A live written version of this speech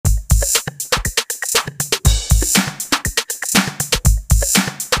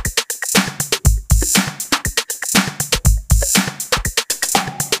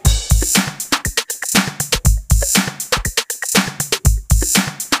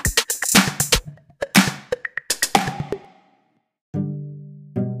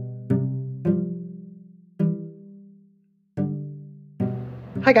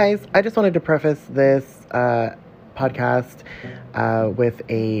Hi guys, I just wanted to preface this podcast with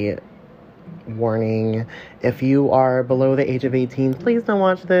a warning. If you are below the age of 18, please don't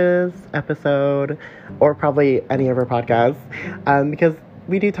watch this episode or probably any of our podcasts because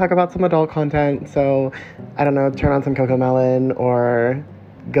we do talk about some adult content. So, I don't know, turn on some Cocoa Melon or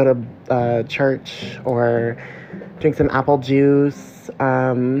go to church or drink some apple juice,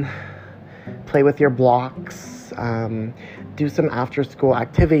 play with your blocks, do some after school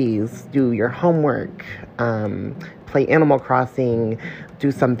activities, do your homework, play Animal Crossing,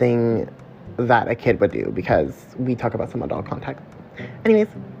 do something that a kid would do because we talk about some adult content. Anyways,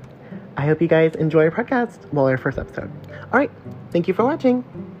 I hope you guys enjoy our podcast. Well, our first episode. All right. Thank you for watching.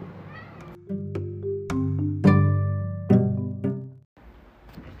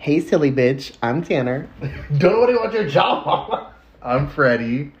 Hey, silly bitch. I'm Tanner. Don't nobody want your job. I'm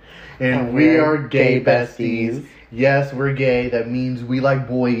Freddie. And we are gay besties. Yes, we're gay. That means we like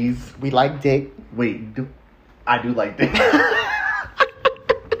boys. We like dick. Wait, I do like dick.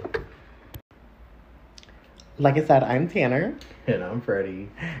 Like I said, I'm Tanner. And I'm Freddie.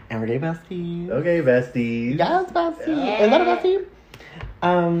 And we're gay besties. Okay, besties. Yes, bestie. Yeah. Is that a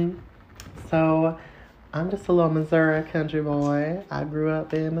bestie? So I'm just a little Missouri country boy. I grew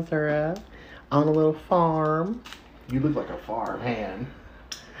up in Missouri on a little farm. You look like a farm hand.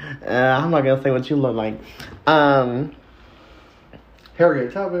 I'm not gonna say what you look like.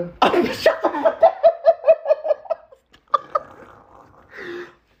 Harriet Tubman.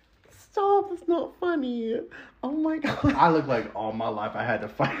 Stop, it's not funny. Oh my god. I look like all my life I had to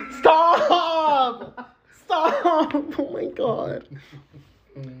fight. Stop! Stop! Oh my god.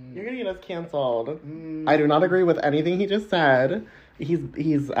 You're gonna get us canceled. I do not agree with anything he just said.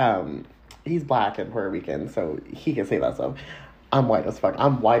 He's black and Puerto Rican, so he can say that stuff. I'm white as fuck.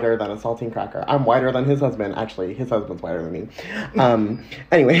 I'm whiter than a saltine cracker. I'm whiter than his husband. Actually, his husband's whiter than me.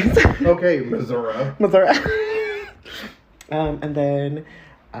 Anyways. Okay, Missouri. And then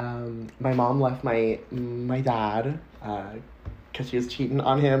my mom left my dad because she was cheating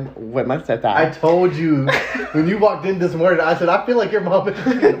on him with my stepdad. I told you when you walked in this morning, I said, I feel like your mom is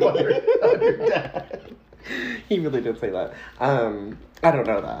cheating on your dad. He really did say that. I don't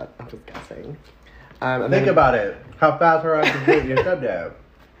know that. I'm just guessing. Think about it. How fast her eyes can date your stepdad.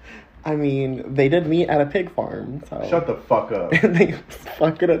 I mean, they did meet at a pig farm. So. Shut the fuck up. They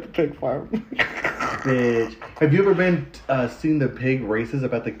fucking at the pig farm. Bitch. Have you ever seen the pig races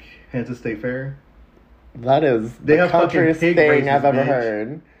about the Kansas State Fair? That is they the have countryest thing races, I've ever bitch.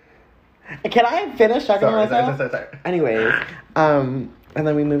 heard. Can I finish talking about myself? Sorry. Anyways, and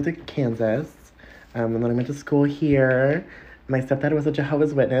then we moved to Kansas. And then I went to school here. My stepdad was a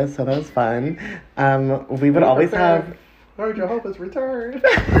Jehovah's Witness, so that was fun. We would always have... Our Jehovah's returned.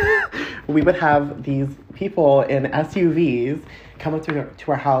 We would have these people in SUVs come up to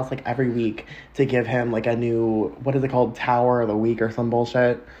our house like every week to give him like a new, what is it called, Tower of the Week or some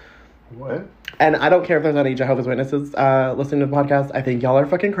bullshit. What? And I don't care if there's any Jehovah's Witnesses listening to the podcast. I think y'all are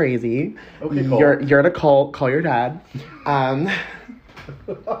fucking crazy. Okay, cool. You're in a cult. Call your dad.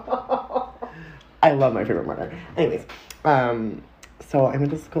 I love my favorite murder. Anyways, so I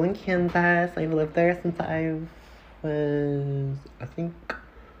went to school in Kansas. I've lived there since I lived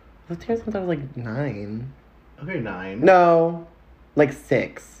here since I was like 9. Okay, 9. No, like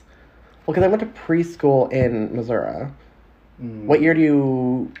 6. Well, because I went to preschool in Missouri. What year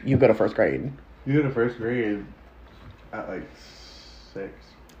do you go to first grade? You go to first grade at like 6.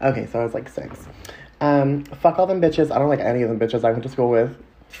 Okay, so I was like 6. Fuck all them bitches. I don't like any of them bitches I went to school with.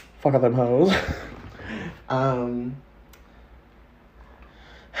 Fuck all them hoes.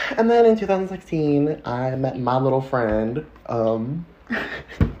 And then in 2016, I met my little friend,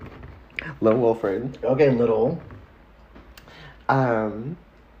 Little Wilfred. Okay, little. And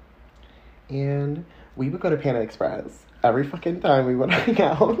we would go to Panda Express every fucking time we would hang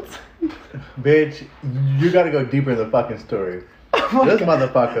out. Bitch, you gotta go deeper in the fucking story. This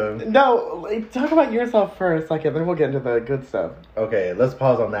motherfucker. No, like, talk about yourself for a second, then we'll get into the good stuff. Okay, let's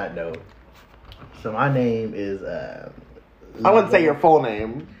pause on that note. So my name is, I wouldn't say your full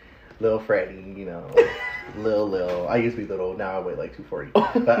name. Lil Freddie, you know. Lil. I used to be little, now I weigh like 240.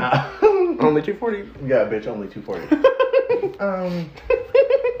 But, Only 240? Yeah, bitch, only 240.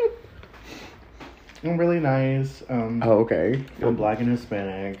 I'm really nice. Okay. I'm black and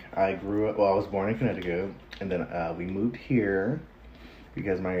Hispanic. I was born in Connecticut, and then we moved here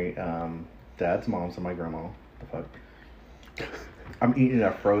because my dad's mom, so my grandma, the fuck. I'm eating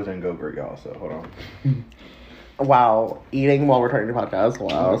a frozen Go-Gurt, y'all, so hold on. Wow, eating while recording your podcast.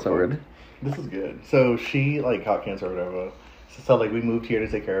 Wow, so weird. This is good. So she, like, caught cancer or whatever. So, like, we moved here to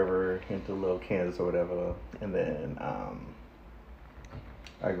take care of her into little Kansas or whatever. And then,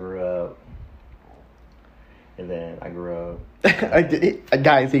 I grew up. And then I grew up.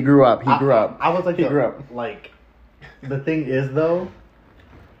 Guys, he grew up. He grew up. I was like, he grew up. Like, the thing is, though.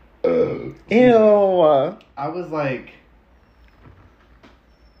 Ew. I was like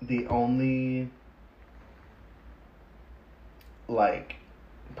the only like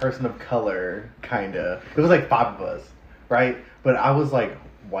person of color, kinda. It was like 5 of us, right? But I was like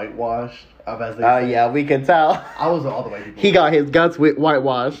whitewashed, as they say. Yeah, we can tell. I was all the white people. He got his guts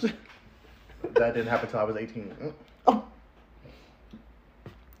whitewashed. That didn't happen until I was 18. Oh.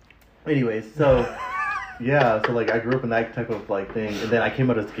 Anyways, so yeah, so like I grew up in that type of like thing, and then I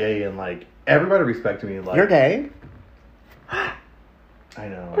came out as gay, and like everybody respected me. Like, you're gay? I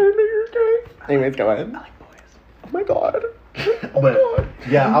know. I didn't know you're gay. Anyways, go ahead. I like boys. Oh my god. Oh But my god.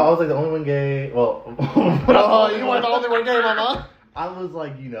 yeah, I was like the only one gay. Well, Oh, you weren't the only one gay, mama. I was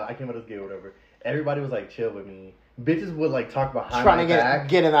like, I came out as gay or whatever. Everybody was like chill with me. Bitches would like talk behind Trying my to back.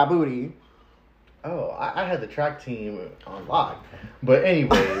 get in that booty. Oh, I had the track team on lock. But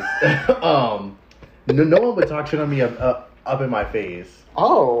anyways, no one would talk shit on me up in my face.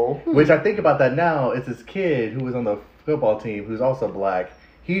 Oh. Which I think about that now. It's this kid who was on the football team who's also black.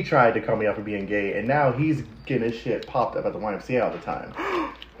 He tried to call me out for being gay, and now he's getting his shit popped up at the YMCA all the time.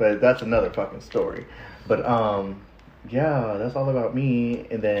 But that's another fucking story. But yeah, that's all about me.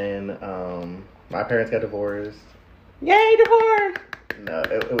 And then my parents got divorced. Yay, divorce! No,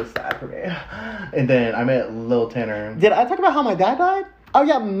 it was sad for me. And then I met Lil Tanner. Did I talk about how my dad died? Oh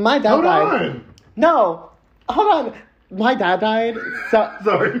yeah, my dad Hold died. on. No, hold on. My dad died. So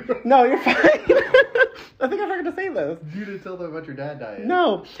Sorry. no, you're fine. I think I forgot to say this. You didn't tell them about your dad dying.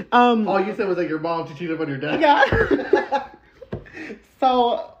 No. All you said was that your mom cheated on your dad. Yeah.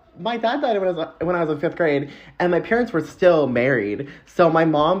 So my dad died when I was in 5th grade, and my parents were still married. So my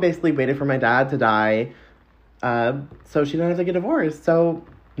mom basically waited for my dad to die, so she didn't have to get divorced. So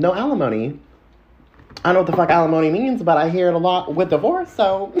no alimony. I don't know what the fuck alimony means, but I hear it a lot with divorce.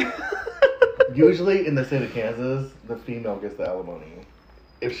 So Usually in the state of Kansas, the female gets the alimony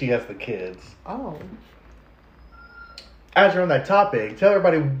if she has the kids. oh. As you're on that topic, tell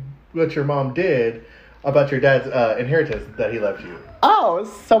everybody what your mom did about your dad's inheritance that he left you. Oh,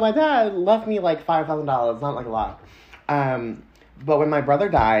 so my dad left me like $5,000, not like a lot. But when my brother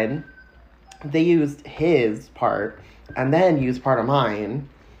died, they used his part and then used part of mine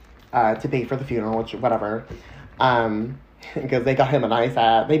to pay for the funeral, which whatever. Because they got him a nice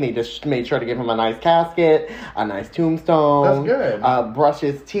they made sure to give him a nice casket, a nice tombstone. That's good. Brush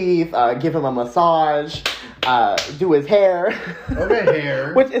his teeth, give him a massage, do his hair. Okay,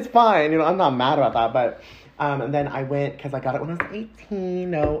 hair. Which is fine, I'm not mad about that, but and then I went, because I got it when I was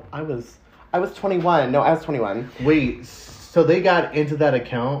 18. No, I was 21. No, I was 21. Wait, so they got into that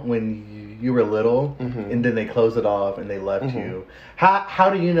account when you were little, Mm-hmm. and then they closed it off and they left Mm-hmm. you.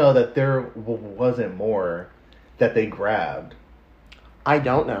 How do you know that there wasn't more that they grabbed? I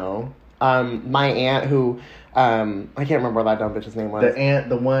don't know. My aunt who, I can't remember what that dumb bitch's name was. The aunt,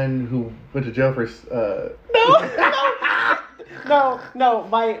 the one who went to jail for... No,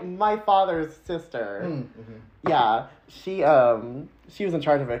 my father's sister. Mm-hmm. Yeah, she was in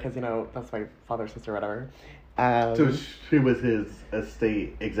charge of it because, that's my father's sister, whatever. So she was his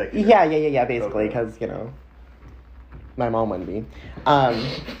estate executive. Yeah, basically, Okay. because, my mom wouldn't be.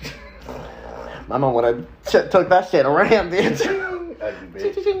 My mom would have took that shit and ran, bitch. As you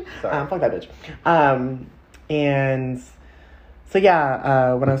bitch. Sorry. Fuck that bitch. And so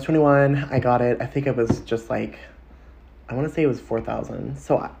yeah, when I was 21, I got it. I think it was just like, I want to say it was $4,000.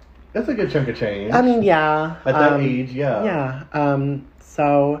 So That's a good chunk of change. I mean, yeah. At that age, yeah. Yeah.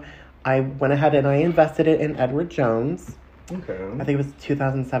 So I went ahead and I invested it in Edward Jones. Okay. I think it was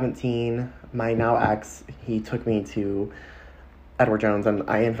 2017. My now ex, he took me to Edward Jones and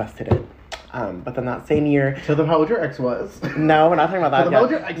I invested it. But then that same year... Tell them how old your ex was. No, we're not talking about that. Tell them how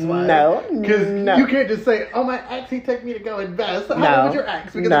old your ex was. No. Because you can't just say, oh, my ex, he took me to go invest. How old was your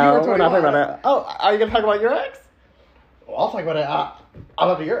ex? Because no, you were 21. we're not talking about it. Oh, are you going to talk about your ex? Well, I'll talk about it. I'll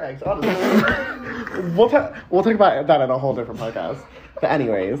talk to your ex, honestly. We'll talk about that in a whole different podcast. But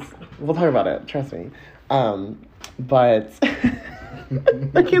anyways, we'll talk about it. Trust me. But...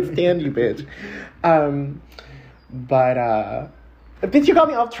 I can't stand you, bitch. Bitch, you got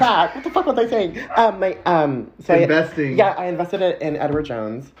me off track. What the fuck was I saying? Investing. I invested it in Edward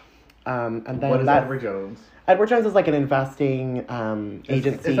Jones. And then What is Edward Jones? Edward Jones is like an investing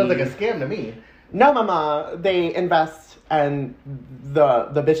agency. It sounds like a scam to me. No, mama. They invest, and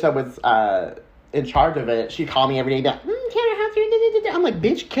the bitch that was in charge of it, she'd call me every day, like, Tanner, how's your... I'm like,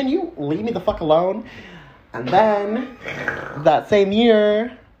 bitch, can you leave me the fuck alone? And then that same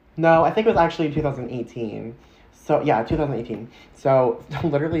year, no, I think it was actually 2018. So, yeah, 2018. So,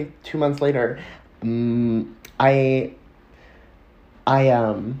 literally 2 months later, I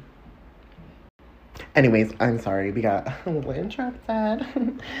anyways, I'm sorry, we got a little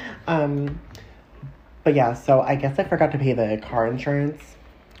interrupted. But yeah, so I guess I forgot to pay the car insurance,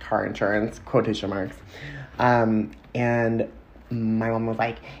 quotation marks. And my mom was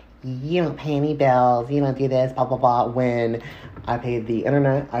like, you don't pay any bills, you don't do this, blah, blah, blah. When I paid the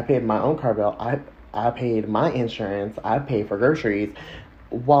internet, I paid my own car bill, I paid my insurance, I paid for groceries.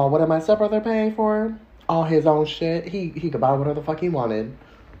 Well, what did my stepbrother pay for? All his own shit. He could buy whatever the fuck he wanted.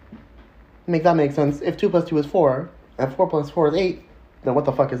 Make that make sense? If 2 plus 2 is 4, and 4 plus 4 is 8, then what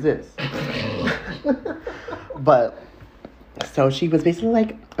the fuck is this? But, so she was basically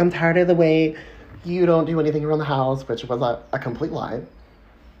like, I'm tired of the way you don't do anything around the house, which was a complete lie.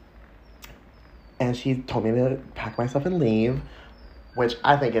 And she told me to pack myself and leave, which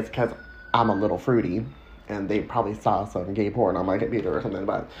I think is because I'm a little fruity. And they probably saw some gay porn on my computer or something,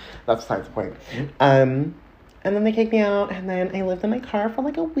 but that's besides the point. And then they kicked me out, and then I lived in my car for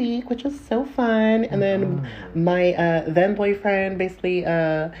like a week, which was so fun. And then my then boyfriend basically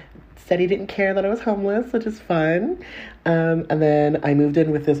said he didn't care that I was homeless, which is fun. And then I moved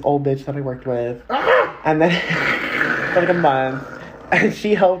in with this old bitch that I worked with, and then for like a month, and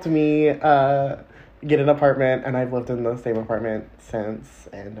she helped me get an apartment, and I've lived in the same apartment since,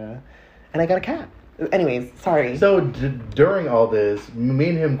 and I got a cat. Anyways, sorry. So during all this, me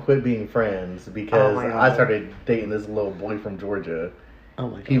and him quit being friends because I started dating this little boy from Georgia. Oh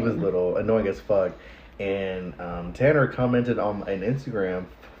my god. He was little, annoying as fuck. And Tanner commented on an Instagram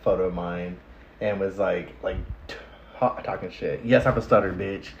photo of mine and was like talking shit. Yes, I'm a stutter,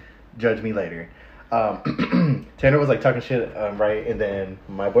 bitch. Judge me later. Tanner was like talking shit, right? And then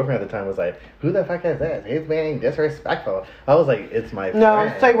my boyfriend at the time was like, "Who the fuck is this? He's being disrespectful." I was like, "It's my friend."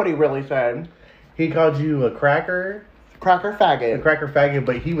 No, say what he really said. He called you a cracker faggot. A cracker faggot,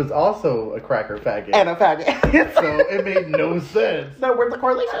 but he was also a cracker faggot. And a faggot. So it made no sense. So where's the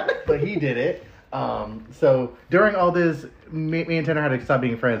correlation? But he did it. So during all this, me and Tanner had to stop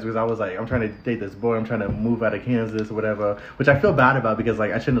being friends because I was like, I'm trying to date this boy. I'm trying to move out of Kansas or whatever, which I feel bad about because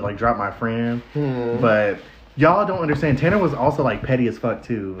like I shouldn't have like dropped my friend. But y'all don't understand. Tanner was also like petty as fuck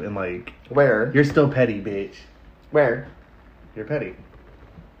too. And like, where? You're still petty, bitch. Where? You're petty.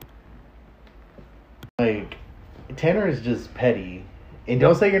 Like, Tanner is just petty. And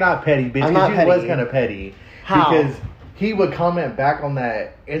don't say you're not petty, bitch, because you was kind of petty. How? Because he would comment back on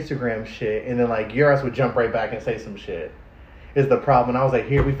that Instagram shit, and then, like, your ass would jump right back and say some shit. Is the problem. And I was like,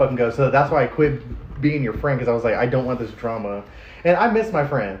 here we fucking go. So that's why I quit being your friend, because I was like, I don't want this drama. And I miss my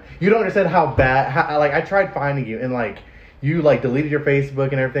friend. You don't understand how bad, like, I tried finding you, and, like, you, like, deleted your Facebook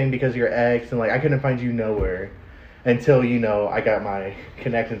and everything because of your ex, and, like, I couldn't find you nowhere. Until, you know, I got my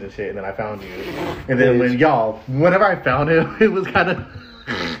connections and shit, and then I found you. And then whenever I found him, it was kind of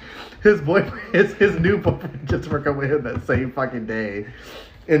his boyfriend, his new boyfriend just broke up with him that same fucking day.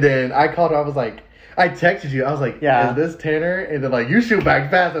 And then I called him, I was like, I texted you, I was like, yeah, is this Tanner? And then like, you shoot back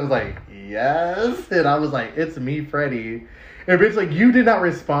fast. I was like, yes. And I was like, it's me, Freddie. And bitch, like, you did not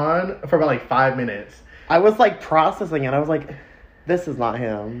respond for about like 5 minutes. I was like processing it. I was like, this is not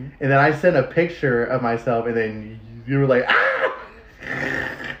him. And then I sent a picture of myself, and then you were like, ah!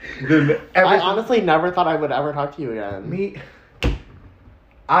 I honestly never thought I would ever talk to you again.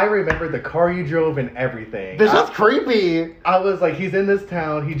 I remember the car you drove and everything. This is creepy. I was like, he's in this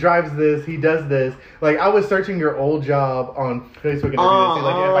town, he drives this, he does this. Like, I was searching your old job on Facebook and everything to see,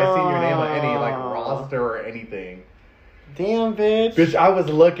 like, if I seen your name on any, like, roster or anything. Damn, bitch. Bitch, I was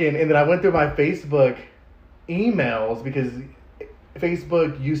looking, and then I went through my Facebook emails, because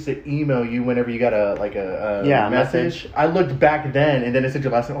Facebook used to email you whenever you got a message. I looked back then, and then it said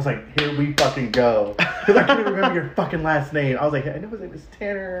your last name. I was like, here we fucking go. Because I couldn't remember your fucking last name. I was like, I know his name is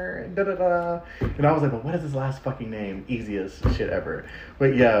Tanner, and da-da-da. And I was like, but what is his last fucking name? Easiest shit ever.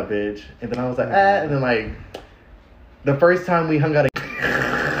 But yeah, bitch. And then I was like, and then like, the first time we hung out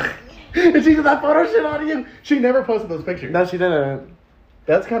and she did that photo shit on you. She never posted those pictures. No, she didn't.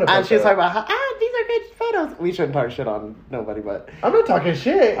 That's kind of. And she's talking about how, these are good photos. We shouldn't talk shit on nobody, but I'm not talking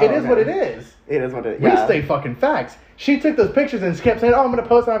shit. It is what it is. It is what it is. We say fucking facts. She took those pictures and kept saying, "Oh, I'm gonna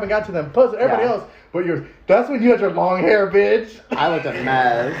post. I haven't got to them. Post it." Everybody else, but yours. That's when you had your long hair, bitch. I looked a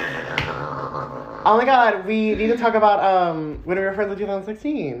mess. Oh my god, we need to talk about when we were friends in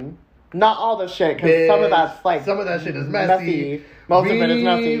 2016. Not all the shit, because some of that shit is messy. Most of it is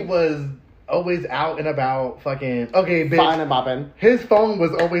messy. Was always out and about, fucking okay, bitch. Fine and mopping. His phone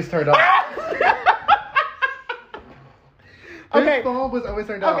was always turned off. His phone was always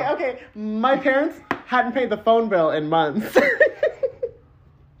turned off. Okay. My parents hadn't paid the phone bill in months.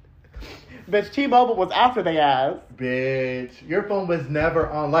 Bitch, T-Mobile was after they asked. Bitch, your phone was never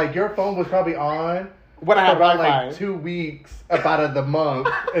on. Like, your phone was probably on When I had about Wi-Fi. like 2 weeks out of the month,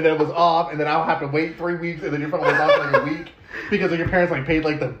 and then it was off, and then I'll have to wait 3 weeks, and then your phone was off for like a week because your parents like paid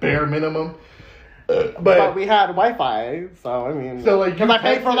like the bare minimum. But we had Wi-Fi, so I mean, so like because I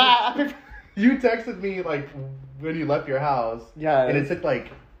paid for that. You texted me like when you left your house, Yeah, and it took like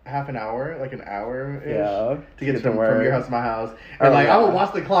half an hour, like an hour, yeah, to get from your house to my house. And Oh, like yeah. I would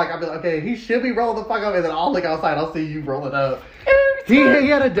watch the clock. I'd be like, okay, he should be rolling the fuck up, and then I'll look outside. I'll see you rolling up. He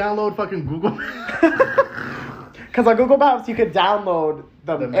had to download fucking Google. Because on Google Maps, you could download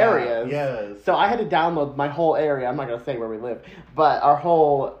the map, areas. yes. So I had to download my whole area. I'm not going to say where we live, but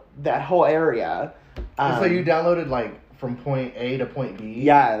that whole area. So you downloaded like from point A to point B?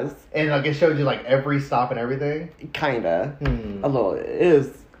 Yes. And like it showed you like every stop and everything? Kinda. A little.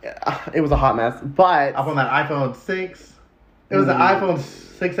 It was a hot mess, but... Up on that iPhone 6? It was an iPhone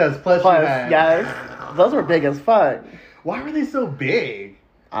 6S Plus you had. Yes. Those were big as fuck. Why were they so big?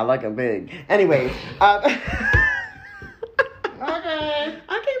 I like them big. Anyways. Okay,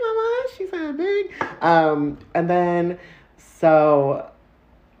 mama. She said big. And then, so...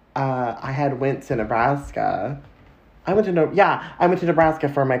 I had went to Nebraska. I went to Nebraska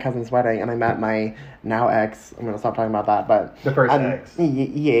for my cousin's wedding, and I met my now ex. I'm gonna stop talking about that, but The first ex.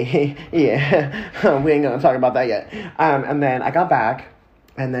 Yeah. We ain't gonna talk about that yet. And then I got back,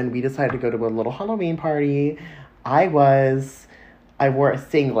 and then we decided to go to a little Halloween party. I wore a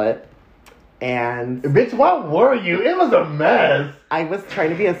singlet, and Bitch, what were you? It was a mess. I was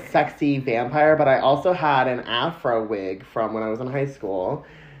trying to be a sexy vampire, but I also had an afro wig from when I was in high school.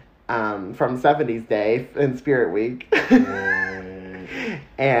 From 70s Day in Spirit Week.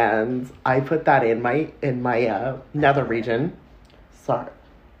 And I put that in my nether region. Sorry.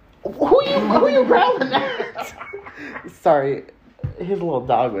 Who you growling at? Sorry. His little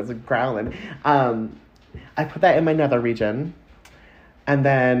dog was growling. I put that in my nether region. And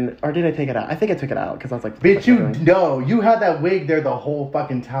then, or did I take it out? I think I took it out because I was like, bitch, you had that wig there the whole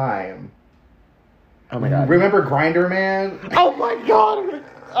fucking time. Oh my god. Remember Grinder Man? Oh my god.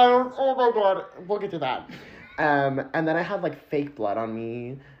 Oh my god. We'll get to that. And then I had like fake blood on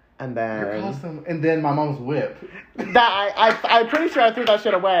me. And then Your custom. And then my mom's whip. I'm pretty sure I threw that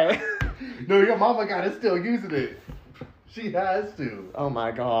shit away. No, your mama got it, still using it. She has to. Oh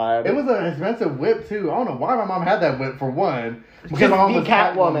my god. It was an expensive whip too. I don't know why my mom had that whip for one. Because Just my mom be was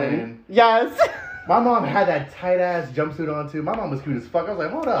Catwoman. Yes. My mom had that tight ass jumpsuit on too. My mom was cute as fuck. I was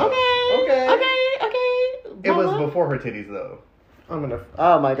like, hold up. Okay. It was before her titties though.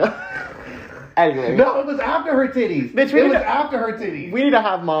 Oh my god. Anyway. No, it was after her titties. Bitch, it was after her titties. We need to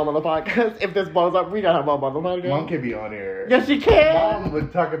have mom on the podcast. If this blows up, we gotta have mom on the podcast. Mom can be on here. Yes, she can. Mom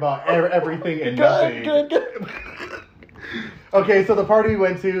would talk about everything and nothing. Good. Okay, so the party we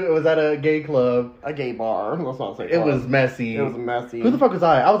went to, it was at a gay club. A gay bar. Let's not say It was messy. It was messy. Who the fuck was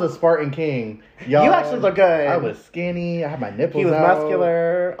I? I was a Spartan king. Y'all, you actually look good. I was skinny. I had my nipples He was out.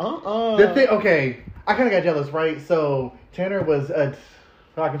 muscular. The thing, okay, I kind of got jealous, right? So Tanner was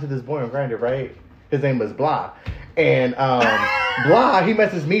talking to this boy on Grindr, right? His name was Blah. And Blah, he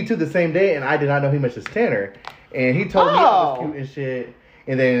messaged me too the same day, and I did not know he messaged Tanner. And he told me I was cute and shit.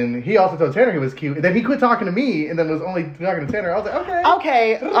 And then he also told Tanner he was cute. And then he quit talking to me and then was only talking to Tanner. I was like,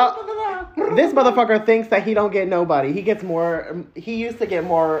 okay. This motherfucker thinks that he don't get nobody. He gets more. He used to get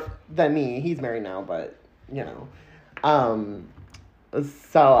more than me. He's married now, but, you know. So,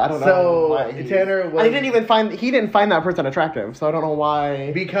 I don't know. So, why Tanner was... He didn't find that person attractive, so I don't know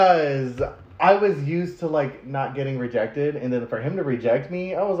why. Because I was used to, like, not getting rejected. And then for him to reject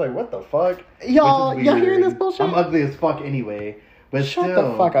me, I was like, what the fuck? Y'all hearing this bullshit? I'm ugly as fuck anyway. But Shut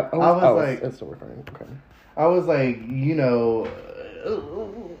still, the fuck up. It's still recording. Okay. I was like,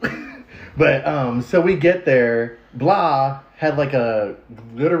 but so we get there. Blah had like a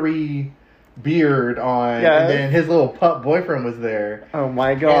glittery beard on, yes. And then his little pup boyfriend was there. Oh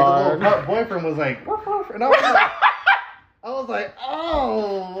my god! And the little pup boyfriend was like, woof, woof, and I was like,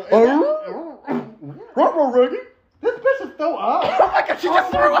 oh. This bitch is so up. Oh my god, she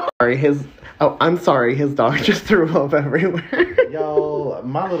just threw up. I'm sorry, his dog just threw up everywhere. Yo,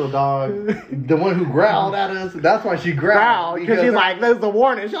 my little dog, the one who growled at us, that's why she growled. Because she's like, there's the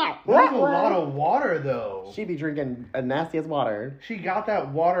warning shot. There's a lot of water, though. She be drinking a nasty as water. She got that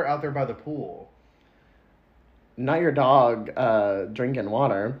water out there by the pool. Not your dog drinking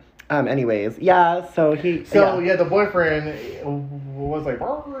water. Anyways, yeah, so the boyfriend was like,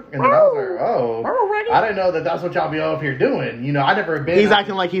 and then I was like, oh, I didn't know that's what y'all be up here doing. You know, I never been. He's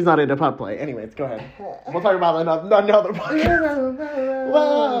acting like he's not into pup play. Anyways, go ahead. We'll talk about another podcast.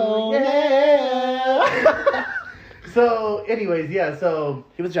 Whoa, yeah. So, anyways, yeah, so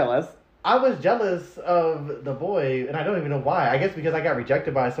he was jealous. I was jealous of the boy, and I don't even know why. I guess because I got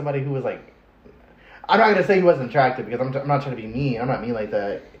rejected by somebody who was like, I'm not gonna say he wasn't attractive because I'm not trying to be mean. I'm not mean like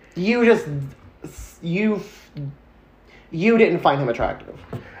that. You didn't find him attractive.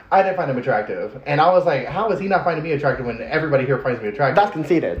 I didn't find him attractive, and I was like, how is he not finding me attractive when everybody here finds me attractive? That's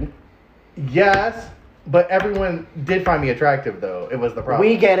conceited. Yes, but everyone did find me attractive though. It was the problem.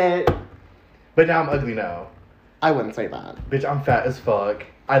 We get it. But now I'm ugly now. I wouldn't say that. Bitch, I'm fat as fuck.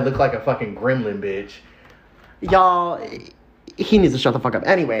 I look like a fucking gremlin, bitch. Y'all, he needs to shut the fuck up.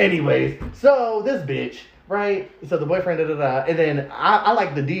 Anyways, so this bitch, right? So the boyfriend, and then I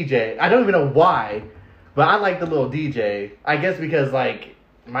like the DJ. I don't even know why, but I like the little DJ. I guess because, like,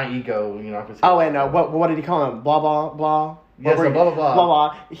 my ego, you know. Oh, and what did he call him? Blah, blah, blah? Yeah, so blah, blah, blah. Blah,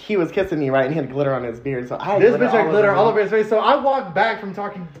 blah. He was kissing me, right? And he had glitter on his beard. So this bitch had glitter all over his face. So I walked back from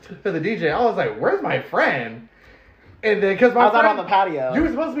talking to the DJ. I was like, where's my friend? And then, because I was out on the patio. You were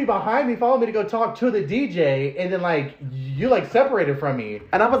supposed to be behind me, following me to go talk to the DJ, and then, like, you, like, separated from me.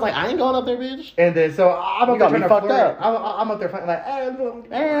 And I was like, I ain't going up there, bitch. And then, so I'm up there trying to fucked flirt. up. I'm up there like,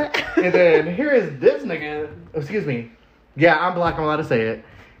 and then here is this nigga, excuse me. Yeah, I'm black, I'm allowed to say it.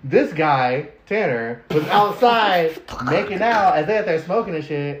 This guy, Tanner, was outside making out as they out there smoking and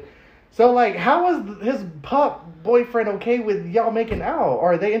shit. So, like, how was his pup boyfriend okay with y'all making out?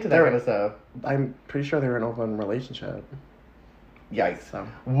 Or are they into that kind of stuff? I'm pretty sure they're in an open relationship. Yikes. So.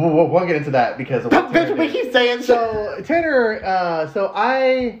 We'll get into that because of what Bitch, we keep saying so. Tanner, so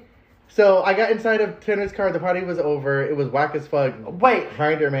I got inside of Tanner's car. The party was over. It was whack as fuck. Wait.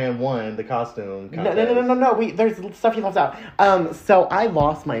 Grinder Man won the costume contest. No. There's stuff he left out. So I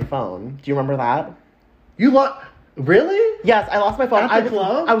lost my phone. Do you remember that? You lost? Really? Yes, I lost my phone. At the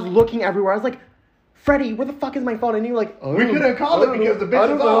club? I was looking everywhere. I was like, Freddie, where the fuck is my phone? And you were like, oh, we couldn't call it because the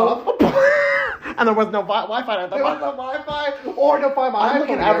bitch is off. And there was no Wi-Fi. There was no Wi-Fi or to find my iPhone. I'm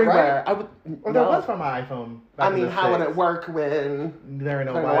looking everywhere. Right? Or there was from my iPhone. I mean, how would it work when there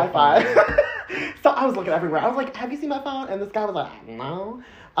ain't no Wi-Fi? So I was looking everywhere. I was like, have you seen my phone? And this guy was like, no.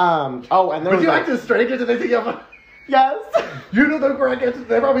 And there was you like to strangers and they see your phone? Yes. You know the correct answer.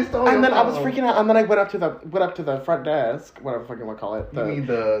 They probably stole And then phone. I was freaking out. And then I went up to the front desk, whatever fucking want to call it. You mean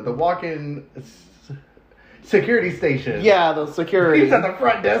the walk-in security station? Yeah, the security. He's at the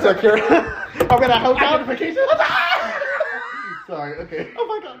front desk. Security. I'm gonna hotel. Identification. Sorry. Okay. Oh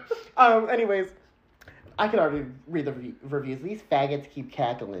my god. Anyways, I could already read the reviews. These faggots keep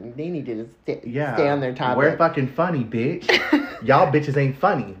cackling. They need to stay on their topic. We're fucking funny, bitch. Y'all bitches ain't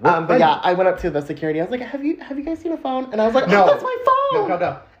funny. But funny. Yeah, I went up to the security. I was like, "Have you guys seen a phone?" And I was like, "No, that's my phone." No, calm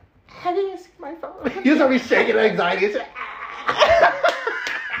down. Have you guys seen my phone? You just be shaking anxiety.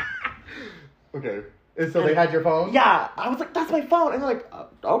 Okay. And so they had your phone? Yeah. I was like, "That's my phone," and they're like,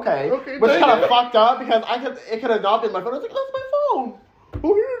 "Okay." Okay. Which kind of fucked up because it could have not been my phone. I was like, "That's my phone."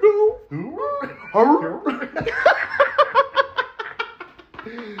 Oh, here you go.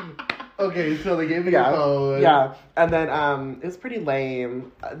 Okay, so they gave me your phone. Yeah, and then it was pretty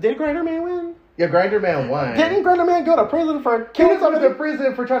lame. Did Grinder Man win? Yeah, Grinder Man won. Didn't Grinder Man go to prison for killing somebody? He went to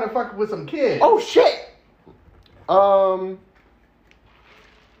prison for trying to fuck with some kids. Oh shit.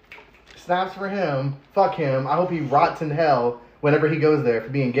 Snaps for him. Fuck him. I hope he rots in hell whenever he goes there for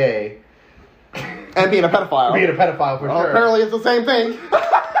being gay. And being a pedophile. Being a pedophile for sure. Apparently it's the same thing.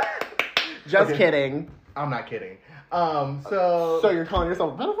 Just kidding. I'm not kidding. So you're calling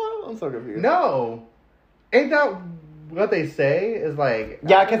yourself a pedophile? I'm so confused. No. Ain't that what they say? Is like...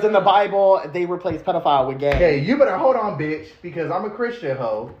 Yeah, because in the Bible, they replace pedophile with gay. Hey, you better hold on, bitch, because I'm a Christian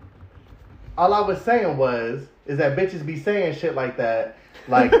hoe. All I was saying is that bitches be saying shit like that.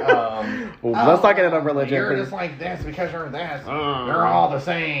 Like, let's not get into religion. You're just like this because you're this. You're all the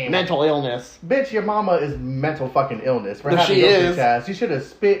same. Mental illness. Bitch, your mama is mental fucking illness. If she is. Ass. She should have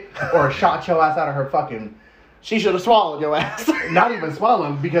spit or shot your ass out of her fucking... She should have swallowed your ass. Not even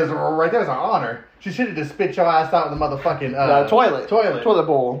swallowed, because right there's an honor. She should have just spit your ass out in the motherfucking... Toilet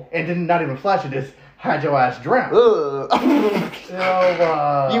bowl. And did not even flush it, just had your ass drowned.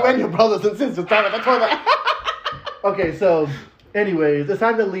 You and your brothers and sisters down at the toilet. Okay, so... Anyways, it's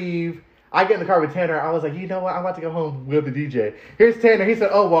time to leave. I get in the car with Tanner. I was like, you know what? I'm about to go home with the DJ. Here's Tanner. He said,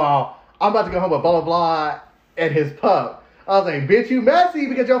 oh, wow, I'm about to go home with blah, blah, blah, and his pup. I was like, bitch, you messy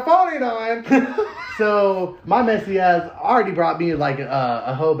because your phone ain't on. So my messy ass already brought me like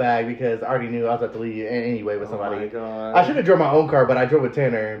a hoe bag because I already knew I was about to leave anyway with somebody. Oh my God. I should have drove my own car, but I drove with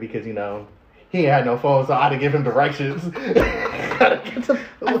Tanner because, you know, he ain't had no phone, so I had to give him directions.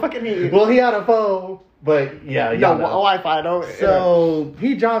 I fucking hate you. Well, he had a phone. But yeah, no Wi-Fi. Don't. So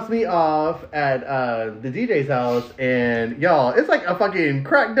he drops me off at the DJ's house, and y'all, it's like a fucking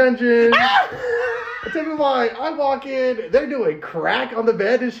crack dungeon. Take me mind, I walk in, they're doing crack on the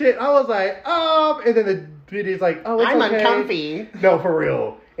bed and shit. I was like, and then the DJ's like, oh, it's I'm okay. uncomfy. No, for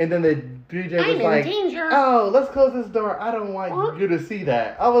real. And then the DJ was like, danger. oh, let's close this door. I don't want you to see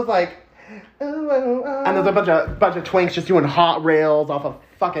that. I was like, And there's a bunch of twinks just doing hot rails off of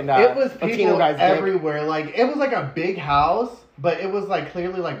fucking it was Latino people guy's dick. everywhere. Like, it was like a big house, but it was like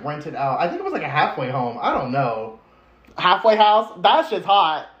clearly like rented out. I think it was like a halfway home. I don't know. Halfway house? That shit's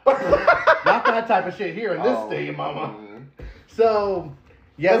hot. Not that type of shit here in this state, mama. So,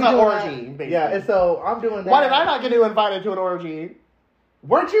 yeah. It's an orgy, basically. Yeah, and so I'm doing that. Why did I not get invited to an orgy?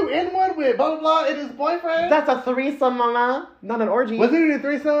 Weren't you in one with blah, blah, blah, and his boyfriend? That's a threesome, mama. Not an orgy. Was it a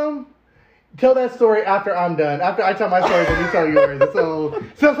threesome? Tell that story after I'm done. After I tell my story, then you tell yours.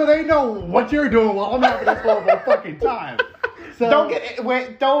 So they know what you're doing while I'm having this horrible fucking time. So,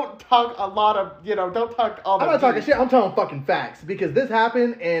 don't talk a lot of, don't talk all the I'm not talking shit. I'm telling fucking facts. Because this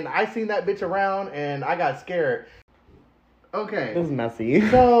happened, and I seen that bitch around, and I got scared. Okay. It was messy.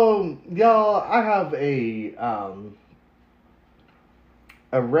 So, y'all, I have a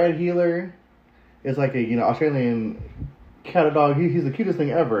red healer. It's like a, Australian cat dog. He's the cutest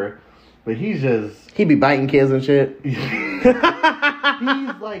thing ever. But he's just... He be biting kids and shit. He's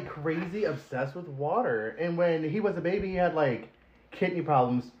like crazy obsessed with water. And when he was a baby, he had like kidney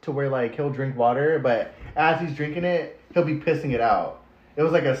problems to where like he'll drink water, but as he's drinking it, he'll be pissing it out. It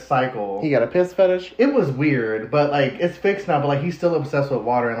was like a cycle. He got a piss fetish? It was weird, but like it's fixed now, but like he's still obsessed with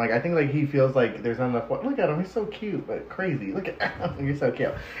water, and like I think like he feels like there's not enough water. Look at him, he's so cute, but crazy. Look at him, you're so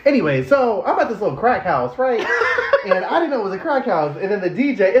cute. Anyway, so I'm at this little crack house, right? And I didn't know it was a crack house. And then the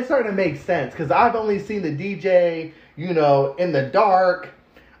DJ, it's starting to make sense because I've only seen the DJ, in the dark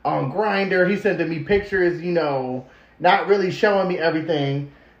on Grindr. He's sending me pictures, not really showing me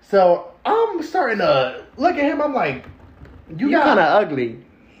everything. So I'm starting to look at him. I'm like, you kind of ugly.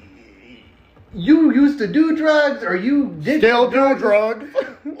 You used to do drugs, or you did still do drugs,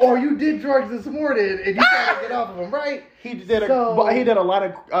 or you did drugs this morning and you trying to get off of them, right? He did a lot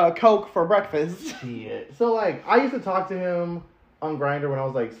of coke for breakfast. Shit. So like, I used to talk to him on Grindr when I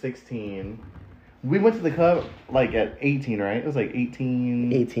was like 16. We went to the club like at 18, right? It was like 18,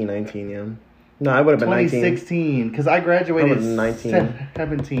 19, yeah. No, I would have been 2016 because I graduated 19,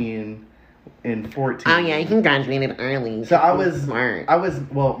 17. In 14. Oh yeah, he graduated early. So I was smart. I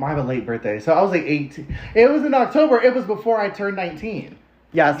have a late birthday. So I was like 18. It was in October. It was before I turned 19.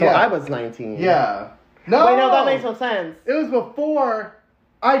 Yeah, so I was 19. Yeah. No. Wait, no, that makes no sense. It was before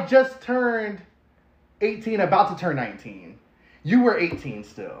I just turned 18, about to turn 19. You were 18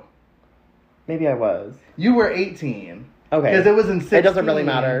 still. Maybe I was. You were 18. Okay. Because it was in 16. It doesn't really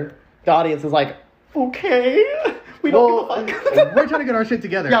matter. The audience is like, okay. We don't give a fuck. We're trying to get our shit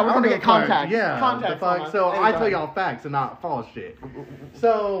together. Yeah, we're going to get contact. Yeah. Contact. So I tell y'all facts and not false shit.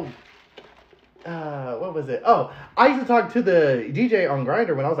 So, what was it? Oh, I used to talk to the DJ on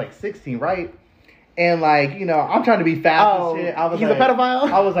Grindr when I was like 16, right? And like, I'm trying to be fast and shit. He's a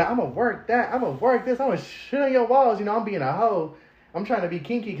pedophile? I was like, I'm going to work that. I'm going to work this. I'm going to shit on your walls. I'm being a hoe. I'm trying to be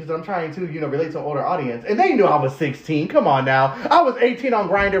kinky because I'm trying to, relate to an older audience. And they knew I was 16. Come on now. I was 18 on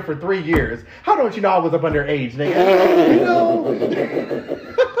Grindr for 3 years. How don't you know I was up underage, nigga?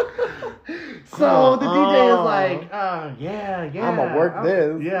 So the DJ is like, yeah. I'm going to work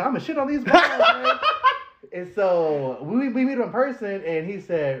this. Yeah, I'm going to shit on these balls, man. And so we meet him in person, and he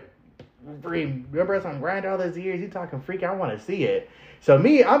said, remember us on Grindr all those years? You talking freaky? I want to see it. So I'm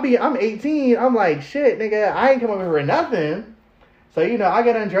 18. I'm like, shit, nigga, I ain't come over here for nothing. So, I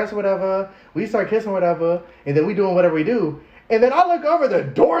get undressed or whatever. We start kissing or whatever. And then we doing whatever we do. And then I look over, the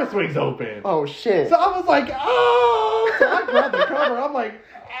door swings open. Oh, shit. So I was like, oh. So I grabbed the cover. I'm like,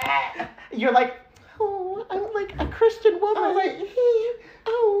 ah. You're like, oh, I'm like a Christian woman. I was like,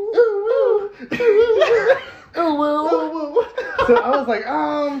 So I was like,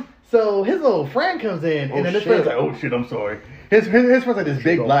 So his little friend comes in. And then his friend's like, oh, shit, I'm sorry. His friend's like this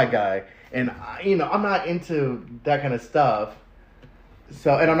big black guy. And, I'm not into that kind of stuff.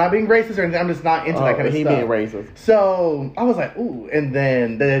 So, and I'm not being racist or anything. I'm just not into that kind of stuff. He being racist. So, I was like, ooh. And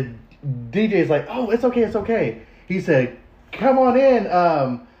then the DJ's like, oh, it's okay. He said, come on in.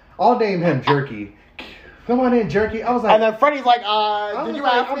 I'll name him Jerky. Come on in, Jerky. I was like... And then Freddie's like, did you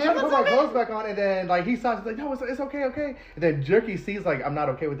ask me? I'm trying to put my clothes back on. And then, like, he starts like, no, it's okay. And then Jerky sees, like, I'm not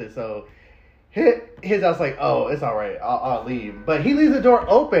okay with it. So... His ass like, oh, it's all right. I'll leave. But he leaves the door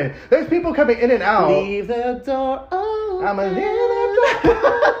open. There's people coming in and out. Leave the door open. I'ma leave the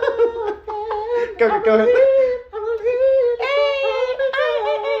door open. Go ahead.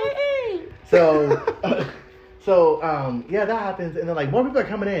 So, yeah, that happens. And then, like, more people are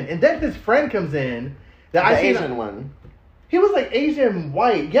coming in. And then this friend comes in. The Asian one. He was, like, Asian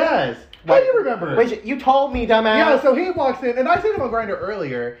white. Yes. How do you remember? Wait, you told me, dumbass. Yeah, so he walks in, and I seen him on Grindr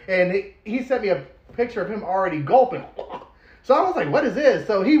earlier, and he sent me a picture of him already gulping. So I was like, what is this?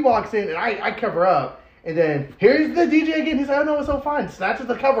 So he walks in, and I cover up, and then here's the DJ again. He's like, oh no, it's so fine. Snatches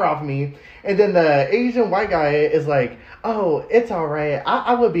the cover off me, and then the Asian white guy is like, oh, it's all right.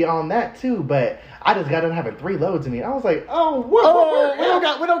 I would be on that too, but I just got done having 3 loads in me. I was like, oh, what? We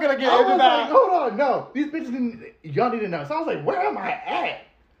don't gotta get into that. Like, hold on, no. These bitches y'all need to know. So I was like, where am I at?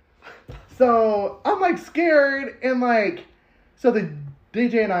 So I'm like scared and like, so the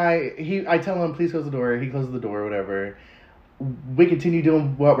DJ and I tell him, please close the door. He closes the door, whatever. We continue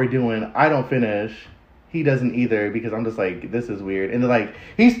doing what we're doing. I don't finish. He doesn't either because I'm just like, this is weird. And then like,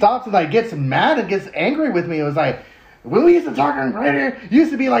 he stops and like gets mad and gets angry with me. It was like, when we used to talk on Grindr, used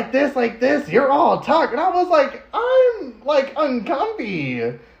to be like this, you're all talk. And I was like, I'm like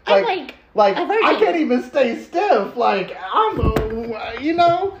uncomfy. Like I can't even stay stiff. Like, you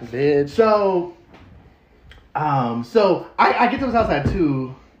know? Bitch. So I get to his house at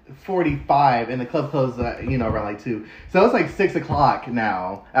 2:45 and the club closes at, around like 2. So it's like 6 o'clock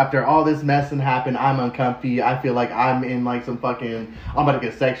now. After all this mess and happened, I'm uncomfy. I feel like I'm in like some fucking, I'm about to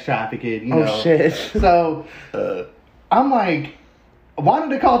get sex trafficked, know? Oh shit. So, I'm like, wanted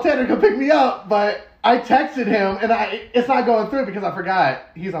to call Tanner to come pick me up, but I texted him and it's not going through because I forgot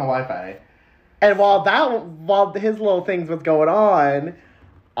he's on Wi-Fi. And while his little things was going on,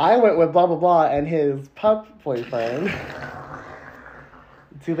 I went with blah blah blah and his pup boyfriend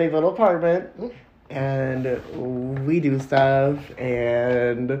to their little apartment, and we do stuff.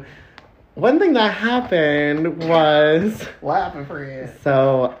 And one thing that happened was, What happened for you?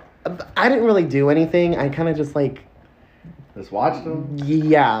 So I didn't really do anything. I kind of just like. Just watched him?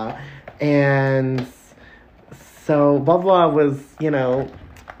 Yeah. And so Blah was,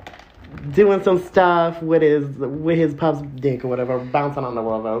 doing some stuff with his pup's dick or whatever, bouncing on the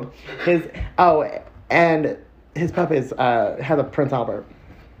whatever. And his pup has a Prince Albert.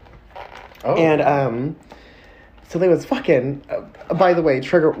 Oh. And so they was fucking. By the way,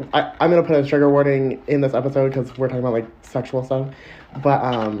 I'm gonna put a trigger warning in this episode because we're talking about like sexual stuff.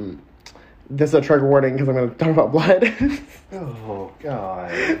 But this is a trigger warning because I'm gonna talk about blood. Oh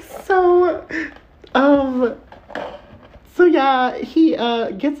God. So yeah, he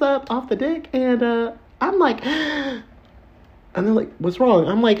gets up off the dick and I'm like, and they're like, what's wrong?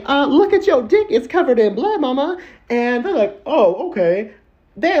 I'm like, look at your dick, it's covered in blood, mama. And they're like, oh, okay.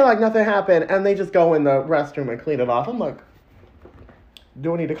 They act like nothing happened, and they just go in the restroom and clean it off. I'm like,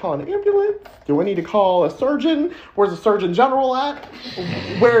 do I need to call an ambulance? Do I need to call a surgeon? Where's the Surgeon General at?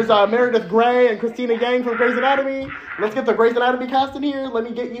 Where's Meredith Grey and Christina Yang from Grey's Anatomy? Let's get the Grey's Anatomy cast in here. Let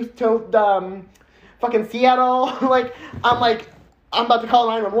me get you to fucking Seattle. I'm about to call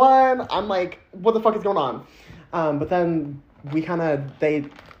 911. I'm like, what the fuck is going on? But then they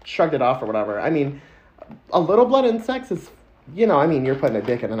shrugged it off or whatever. I mean, a little blood in sex is, you're putting a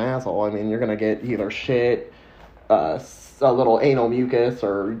dick in an asshole. I mean, you're going to get either shit, a little anal mucus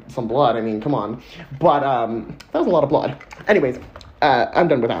or some blood. I mean, come on. But that was a lot of blood. Anyways, I'm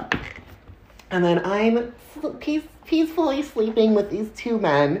done with that. And then I'm peacefully sleeping with these 2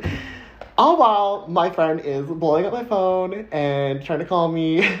 men, all while my friend is blowing up my phone and trying to call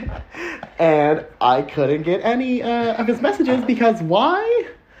me. And I couldn't get any of his messages because why?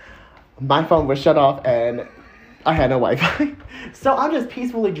 My phone was shut off and I had no Wi-Fi. So I'm just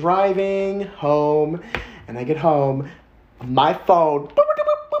peacefully driving home, and I get home. My phone.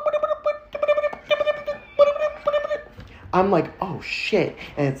 I'm like, oh shit.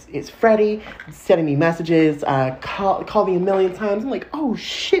 And it's Freddie sending me messages, called me a million times. I'm like, oh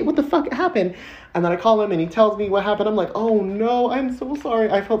shit, what the fuck happened? And then I call him and he tells me what happened. I'm like, oh no, I'm so sorry.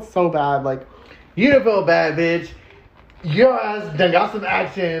 I felt so bad. Like, you didn't feel bad, bitch. Your ass done got some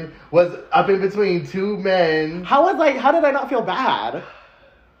action, was up in between 2 men. How did I not feel bad?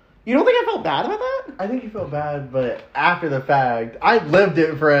 You don't think I felt bad about that? I think you felt bad, but after the fact, I lived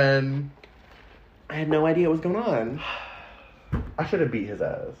it, friend. I had no idea what was going on. I should have beat his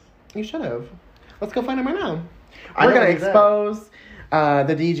ass. You should have. Let's go find him right now. We're going to expose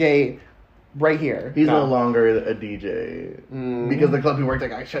the DJ right here. He's no longer a DJ. Because the club he worked at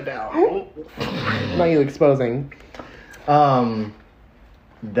got shut down. Not you exposing. That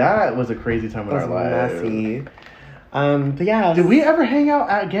was a crazy time in our lives. Messy. But yeah. Did we ever hang out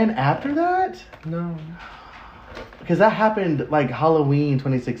again after that? No. Because that happened like Halloween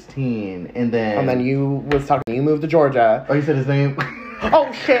 2016, and then you moved to Georgia. Oh, you said his name?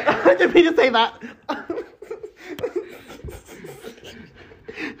 Oh shit! I didn't mean to say that.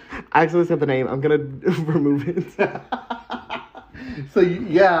 I actually said the name. I'm gonna remove it. So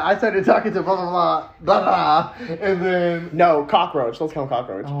yeah, I started talking to blah blah blah blah blah, and then No, cockroach. Let's call him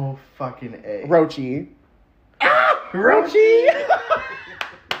cockroach. oh fucking A. Roachy. Roachy.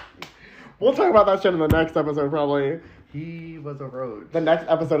 We'll talk about that shit in the next episode, probably. He was a roach. The next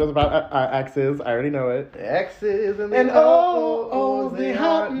episode is about exes. I already know it. Exes and they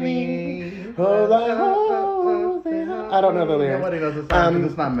haunt me. Oh, they haunt. I don't know the lyrics. Nobody knows the song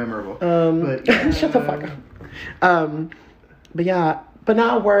because it's not memorable. But shut the fuck up. But yeah, but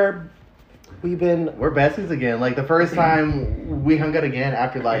now we're besties again. Like the first time we hung out again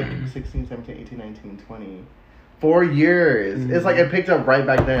after like 16, 17, 18, 19, 20. 4 years. Mm-hmm. It's like it picked up right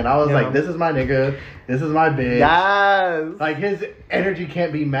back then. I was like, this is my nigga. This is my bitch. Yes. Like his energy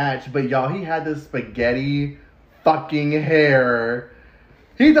can't be matched. But y'all, he had this spaghetti fucking hair.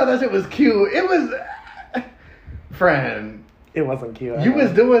 He thought that shit was cute. It was... Friend. It wasn't cute. You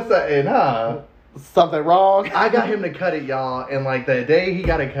was doing something, huh? Something wrong. I got him to cut it, y'all. And like the day he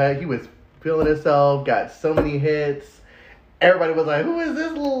got it cut, he was feeling himself. Got so many hits. Everybody was like, who is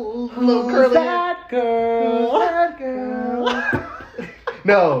this little curly? That girl? Who's that girl?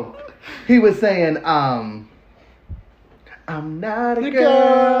 No. He was saying, I'm not a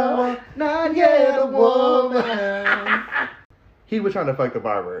girl, not yet a woman. He was trying to fuck the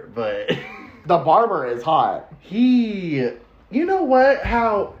barber, but... The barber is hot. You know what?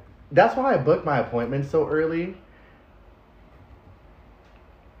 That's why I booked my appointment so early.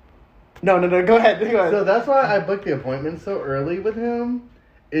 No, go ahead. So that's why I booked the appointment so early with him,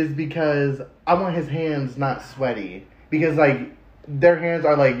 is because I want his hands not sweaty. Because, like, their hands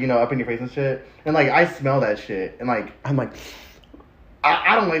are, like, up in your face and shit. And, like, I smell that shit. And, like... I'm like...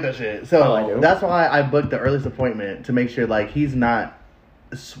 I don't like that shit. So that's why I booked the earliest appointment, to make sure, like, he's not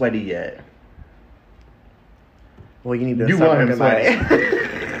sweaty yet. Well, you need to... You want him sweaty.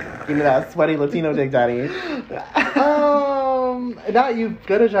 You need that sweaty Latino dick daddy. Not you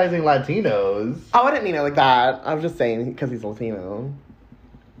fetishizing Latinos. Oh, I didn't mean it like that. I was just saying because he's Latino.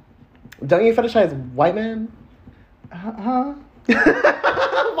 Don't you fetishize white men? Huh?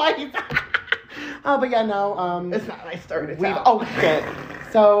 White. Oh, but yeah, no. It's not. I started. Shit.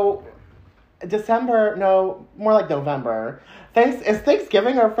 So, December. No, more like November. Is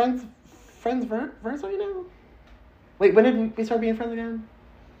Thanksgiving our friends' anniversary now? Wait, when did we start being friends again?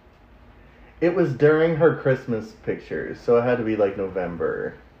 It was during her Christmas pictures, so it had to be like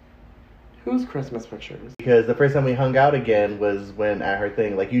November. Whose Christmas pictures? Because the first time we hung out again was when at her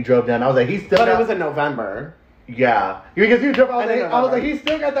thing. Like, you drove down. I was like, he's still. But it was in November. Yeah. Because you drove. I was like, he's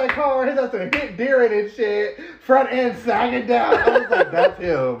still got that car. His has to hit deer in and shit. Front end sagging down. I was like, that's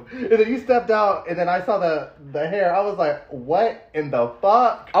him. And then you stepped out, and then I saw the hair. I was like, what in the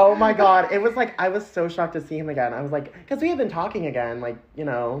fuck? Oh my God. It was like, I was so shocked to see him again. I was like, because we had been talking again, like,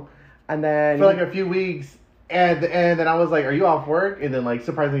 and then... For like a few weeks. And then I was like, are you off work? And then, like,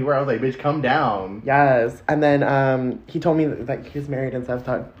 surprisingly you were. I was like, bitch, come down. Yes. And then he told me that he was married and stuff.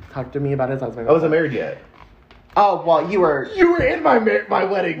 Talked to me about his husband. I wasn't married yat. Oh, well, you were... You were in my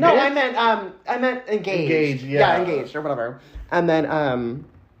wedding, No, bitch. I meant engaged. Engaged, yeah. Yeah, engaged or whatever. And then,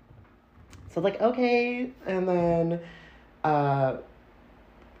 so like, okay. And then,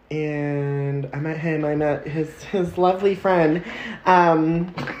 and I met him. I met his lovely friend.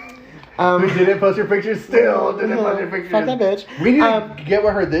 We didn't post your pictures still. Didn't post your pictures. Fuck that bitch. We need to get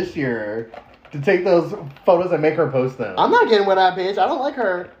with her this year to take those photos and make her post them. I'm not getting with that bitch. I don't like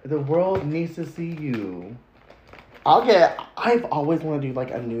her. The world needs to see you. I've always wanted to do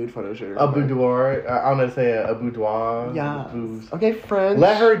like a nude photo shoot. A boudoir. I'm going to say a boudoir. Yeah. Booze. Okay, friends.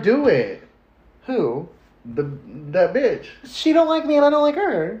 Let her do it. Who? That bitch. She don't like me and I don't like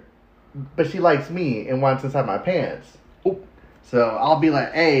her. But she likes me and wants inside my pants. Oh. So I'll be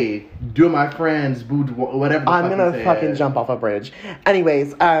like, hey, do my friend's boudoir, whatever the I'm going to fucking jump off a bridge.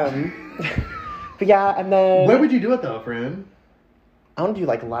 Anyways, but yeah, and then... Where would you do it though, friend? I want to do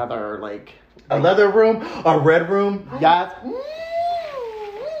like leather, like... A leather room? A red room? Yes.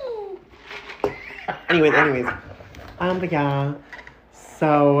 Anyways. But yeah.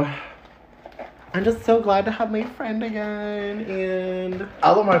 So, I'm just so glad to have my friend again, and...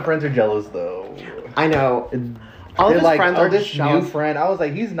 All of my friends are jealous, though. I know. All of his friends are this jealous. New friend. I was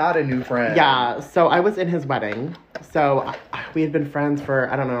like, he's not a new friend. Yeah, so I was in his wedding. So, we had been friends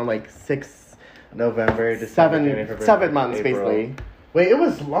for, I don't know, like 6... November, December, January, February, 7 months, April. basically. Wait, it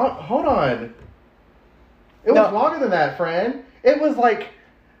was long. Hold on. It was longer than that, friend. It was like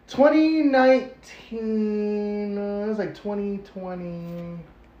 2019. It was like 2020.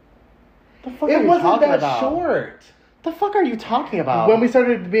 The fuck It are you wasn't talking that about? short. The fuck are you talking about? When we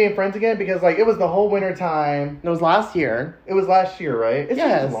started being friends again, because like it was the whole winter time. It was last year. It was last year, right? It's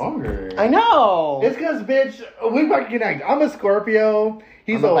Yes. just longer. I know. It's because, bitch, we fucking connect. I'm a Scorpio.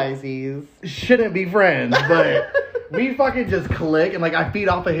 He's I'm a Pisces. Shouldn't be friends, but we fucking just click, and like I feed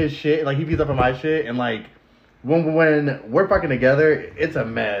off of his shit, and like he feeds off of my shit, and like when we're fucking together, it's a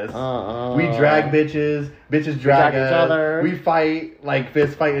mess. We drag bitches drag us. Each other. We fight, like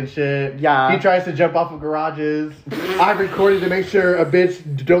fist fight and shit. Yeah. He tries to jump off of garages. I recorded to make sure a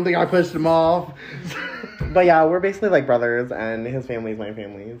bitch don't think I pushed him off. But yeah, we're basically like brothers, and his family's my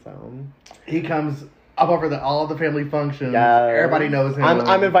family, so. He comes up over all of the family functions. Yeah. Everybody knows him.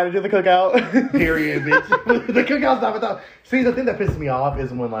 I'm invited to the cookout. Period, bitch. The cookout's not without. See, the thing that pisses me off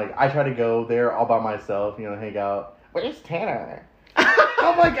is when like I try to go there all by myself, hang out. Where's Tanner?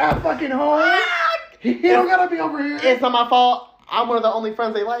 I'm like, I'm fucking home. He don't gotta be over here. It's not my fault. I'm one of the only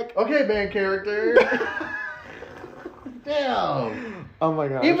friends they like. Okay, main character. Damn. Oh my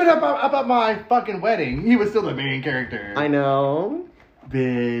god. Even about my fucking wedding, he was still the main character. I know.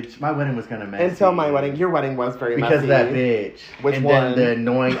 Bitch, my wedding was kind of messy. Until my wedding. Your wedding was very messy. Because of that bitch. Which and one? And then the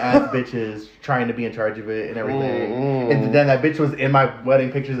annoying ass bitches trying to be in charge of it and everything. And then that bitch was in my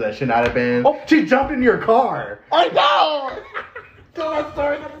wedding pictures that should not have been. Oh. She jumped into your car. I know! Tell that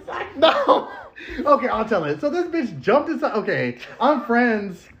story in a second. No! Okay, I'll tell it. So this bitch jumped inside. Okay, I'm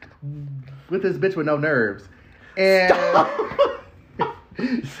friends with this bitch with no nerves. And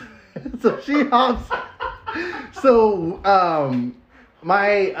so she hops. So,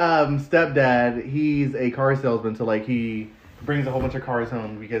 my stepdad, he's a car salesman, so like he brings a whole bunch of cars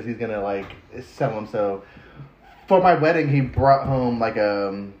home because he's gonna like sell them. So for my wedding, he brought home like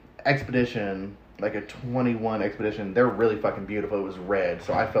expedition, like a 21 expedition. They're really fucking beautiful. It was red,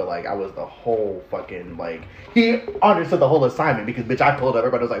 so I felt like I was the whole fucking like he understood the whole assignment because bitch, I pulled up.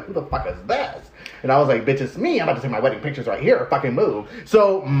 Everybody was like, "Who the fuck is this?" And I was like, "Bitch, it's me. I'm about to take my wedding pictures right here. Fucking move."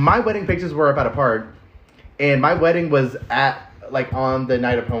 So my wedding pictures were up at a park, and my wedding was at. Like on the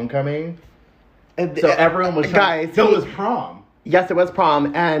night of homecoming, so everyone was guys. So it was prom. Yes, it was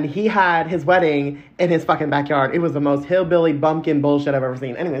prom, and he had his wedding in his fucking backyard. It was the most hillbilly bumpkin bullshit I've ever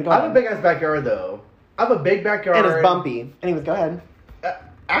seen. Anyway, go ahead. I have a big ass backyard though. I have a big backyard. And it's bumpy. Anyways, go ahead.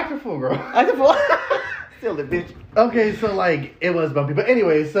 Act a fool, girl. Act a fool. Still the bitch. Okay, so like it was bumpy, but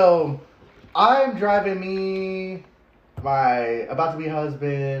anyway, so I'm driving me, my about to be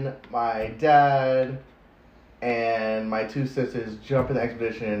husband, my dad. And my two sisters jump in the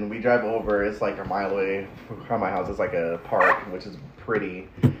expedition. We drive over. It's like a mile away from my house. It's like a park, which is pretty.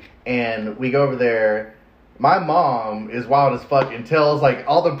 And we go over there. My mom is wild as fuck and tells like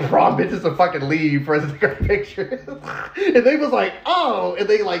all the prom bitches to fucking leave for us to take our pictures. And they was like, oh, and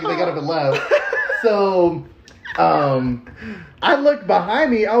they got up and left. So, I looked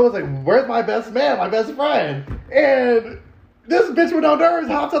behind me. I was like, where's my best man, my best friend? And this bitch with no nerves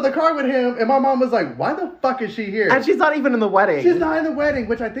hops on the car with him, and my mom was like, why the fuck is she here? And she's not even in the wedding. She's not in the wedding,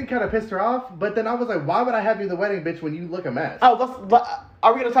 which I think kind of pissed her off. But then I was like, why would I have you in the wedding, bitch, when you look a mess? Oh,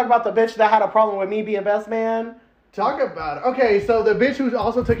 are we going to talk about the bitch that had a problem with me being best man? Talk about it. Okay, so the bitch who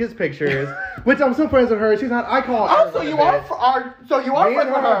also took his pictures, which I'm still friends with her. She's not, I call her. Oh, so you are friends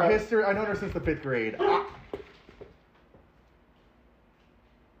with her. History. I know her since the 5th grade.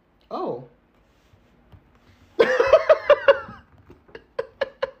 Oh.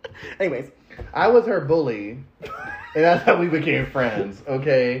 Anyways, I was her bully, and that's how we became friends,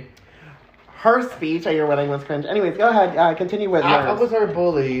 okay? her speech at your wedding was cringe. Anyways, go ahead. Continue with yours. I was her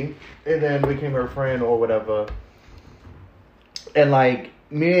bully, and then became her friend or whatever. And, like,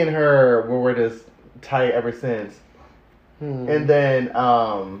 me and her were just tight ever since. And then,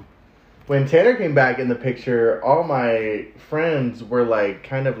 when Tanner came back in the picture, all my friends were, like,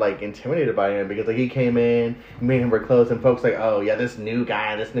 kind of, like, intimidated by him because, like, he came in, me and him were close, and folks like, oh, yeah, this new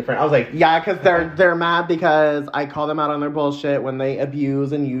guy, this new friend. I was like... Yeah, because they're mad because I call them out on their bullshit when they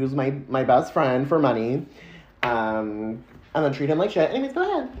abuse and use my best friend for money. And then treat him like shit. Anyways, go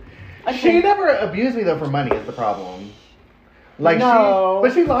ahead. She never abused me, though, for money is the problem. Like, no.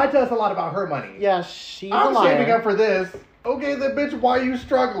 But she lied to us a lot about her money. Yeah, she's I'm a liar. saving up for this. Okay, then, bitch, why are you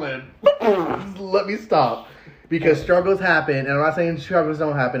struggling? Let me stop. Because struggles happen, and I'm not saying struggles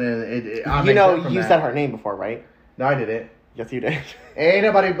don't happen, and you said her name before, right? No, I didn't. Yes, you did. Ain't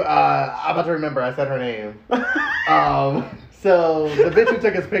nobody, I'm about to remember, I said her name. So, the bitch who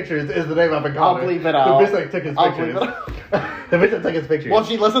took his pictures is the name I've been calling. I'll bleep it out. The bitch that took his pictures. The bitch that took his pictures. Well,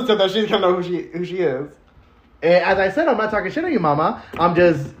 she listens to this, she's gonna know who she is. And as I said, I'm not talking shit on you, mama. I'm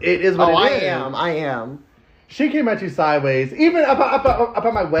just, it is what it is. I am. She came at you sideways. Even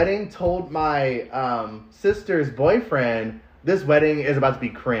about my wedding, told my sister's boyfriend, this wedding is about to be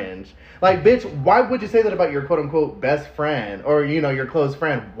cringe. Like, bitch, why would you say that about your quote-unquote best friend or, you know, your close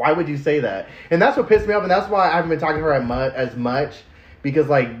friend? Why would you say that? And that's what pissed me off, and that's why I haven't been talking to her as much, because,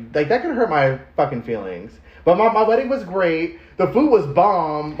 like that could hurt my fucking feelings. But my wedding was great. The food was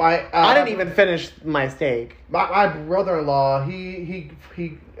bomb. I didn't even finish my steak. My brother-in-law, he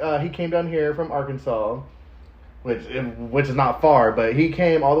came down here from Arkansas, which is not far, but he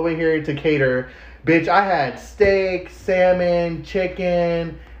came all the way here to cater. Bitch, I had steak, salmon,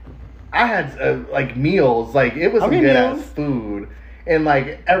 chicken. I had like meals. Like, it was some good ass food. And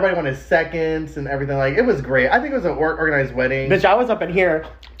like, everybody wanted seconds and everything. Like, it was great. I think it was an organized wedding. Bitch, I was up in here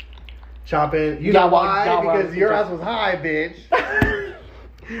chopping. You know why? Because your ass was high, bitch.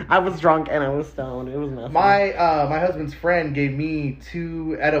 I was drunk and I was stoned. It was messy. My husband's friend gave me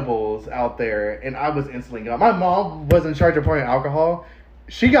 2 edibles out there, and I was instantly gone. My mom was in charge of pouring alcohol.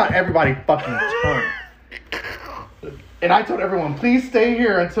 She got everybody fucking turned. And I told everyone, please stay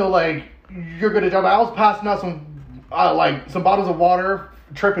here until, like, you're gonna jump. I was passing out some bottles of water,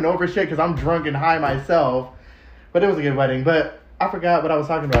 tripping over shit because I'm drunk and high myself. But it was a good wedding. But I forgot what I was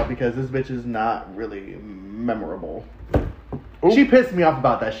talking about because this bitch is not really memorable. Ooh. She pissed me off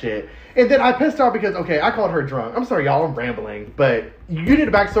about that shit. And then I pissed her off because, okay, I called her drunk. I'm sorry, y'all, I'm rambling. But you need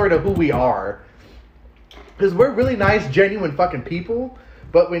a backstory to who we are. Because we're really nice, genuine fucking people.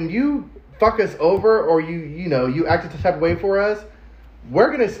 But when you fuck us over or you act a type of way for us, we're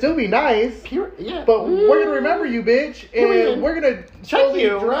going to still be nice. Yeah. But we're going to remember you, bitch. And we're going to slowly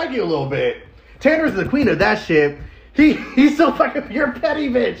drag you a little bit. Tanner's the queen of that shit. He's so fucking pure petty,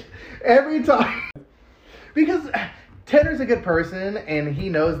 bitch. Every time. Because Tanner's a good person, and he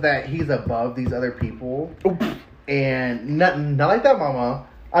knows that he's above these other people. Oops. And not like that, mama.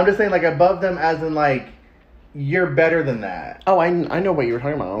 I'm just saying, like, above them as in, like, you're better than that. Oh, I know what you were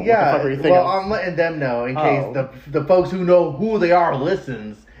talking about. Yeah, what the fuck were you thinking? Well, I'm letting them know in case the folks who know who they are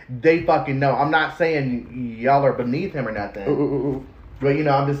listens. They fucking know. I'm not saying y'all are beneath him or nothing. Ooh. But,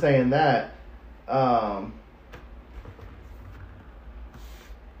 I'm just saying that.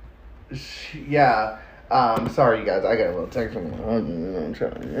 Yeah. Sorry, you guys. I got a little text from him.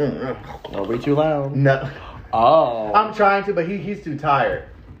 Don't be too loud. No. Oh. I'm trying to, but he's too tired.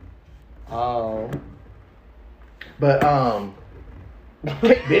 Oh. But,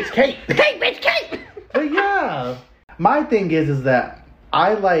 Kate, bitch, Kate. Kate, bitch, Kate! But, yeah. My thing is that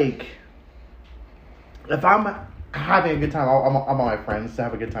I like, if I'm having a good time, I want my friends to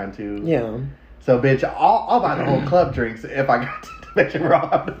have a good time, too. Yeah. So, bitch, I'll buy the whole club drinks if I got to make sure we're all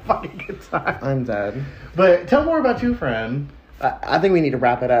having a fucking good time. I'm dead. But tell more about you, friend. I think we need to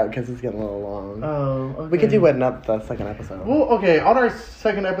wrap it up because it's getting a little long. Oh, okay. We could do it in the second episode. Well, okay, on our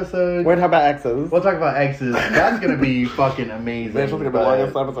second episode, we're going to talk about exes. We'll talk about exes. That's going to be fucking amazing. That's going to be the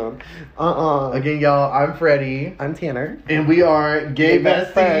longest episode. Again, y'all, I'm Freddie. I'm Tanner. And we are Gay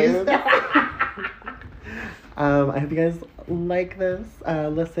Besties. I hope you guys like this.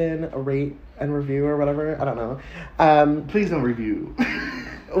 Listen, rate, and review or whatever. I don't know. Please don't review.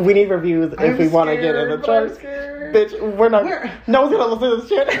 We need reviews if we want to get in the charts. Bitch, we're not. No one's gonna listen to this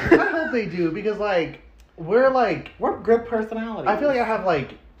shit. I hope they do because we're good personalities. I feel like I have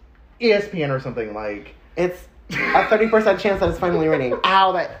ESPN or something It's a 30% chance that it's finally raining.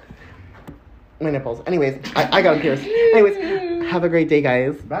 Ow, that my nipples. Anyways, I got them pierced. Anyways, have a great day,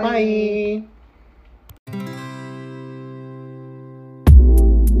 guys. Bye. Bye.